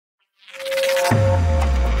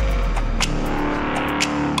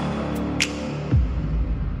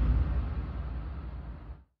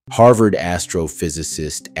Harvard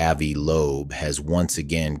astrophysicist Avi Loeb has once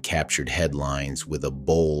again captured headlines with a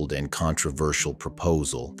bold and controversial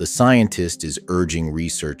proposal. The scientist is urging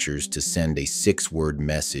researchers to send a 6-word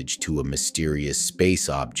message to a mysterious space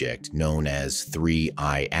object known as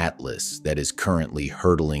 3I Atlas that is currently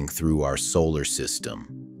hurtling through our solar system.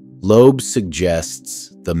 Loeb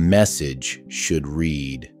suggests the message should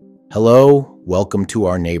read, "Hello, welcome to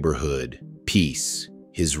our neighborhood. Peace."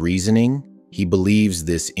 His reasoning? He believes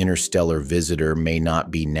this interstellar visitor may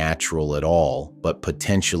not be natural at all, but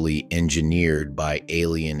potentially engineered by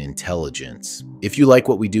alien intelligence. If you like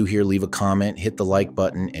what we do here, leave a comment, hit the like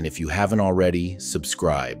button, and if you haven't already,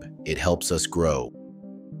 subscribe. It helps us grow.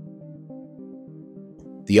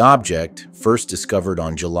 The object, first discovered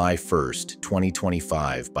on July 1st,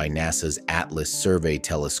 2025 by NASA's Atlas Survey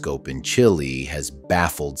Telescope in Chile, has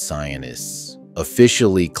baffled scientists.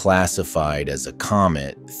 Officially classified as a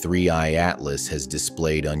comet, 3I Atlas has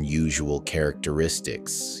displayed unusual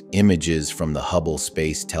characteristics. Images from the Hubble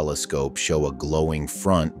Space Telescope show a glowing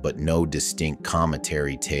front but no distinct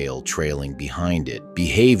cometary tail trailing behind it,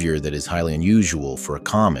 behavior that is highly unusual for a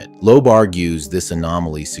comet. Loeb argues this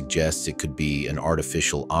anomaly suggests it could be an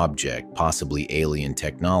artificial object, possibly alien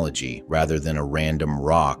technology, rather than a random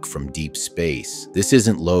rock from deep space. This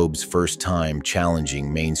isn't Loeb's first time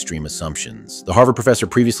challenging mainstream assumptions. The Harvard professor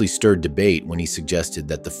previously stirred debate when he suggested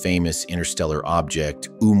that the famous interstellar object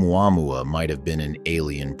Oumuamua might have been an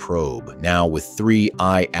alien probe. Now, with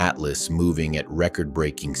 3I Atlas moving at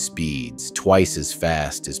record-breaking speeds, twice as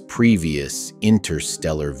fast as previous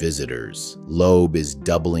interstellar visitors, Loeb is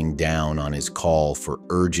doubling down on his call for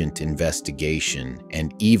urgent investigation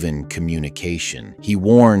and even communication. He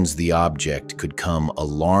warns the object could come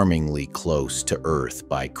alarmingly close to Earth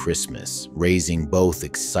by Christmas, raising both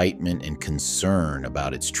excitement and concern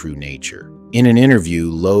about its true nature. In an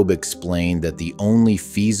interview, Loeb explained that the only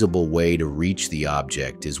feasible way to reach the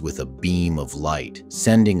object is with a beam of light.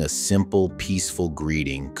 Sending a simple, peaceful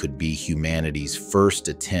greeting could be humanity's first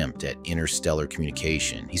attempt at interstellar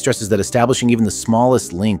communication. He stresses that establishing even the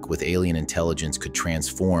smallest link with alien intelligence could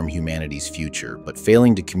transform humanity's future, but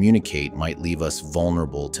failing to communicate might leave us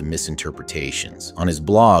vulnerable to misinterpretations. On his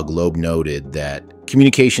blog, Loeb noted that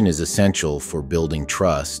communication is essential for building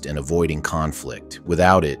trust and avoiding conflict.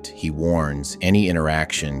 Without it, he warns, any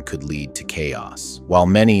interaction could lead to chaos. While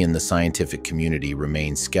many in the scientific community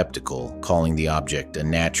remain skeptical, calling the object a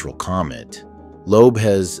natural comet, Loeb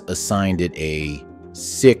has assigned it a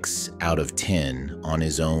 6 out of 10 on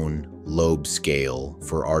his own Loeb scale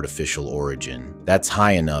for artificial origin. That's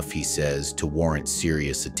high enough, he says, to warrant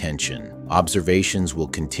serious attention. Observations will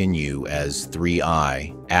continue as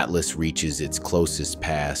 3I Atlas reaches its closest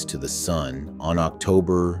pass to the Sun on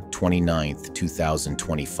October 29,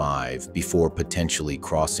 2025, before potentially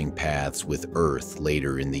crossing paths with Earth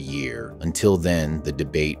later in the year. Until then, the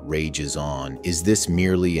debate rages on. Is this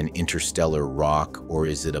merely an interstellar rock, or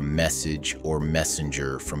is it a message or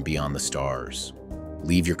messenger from beyond the stars?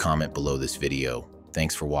 Leave your comment below this video.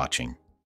 Thanks for watching.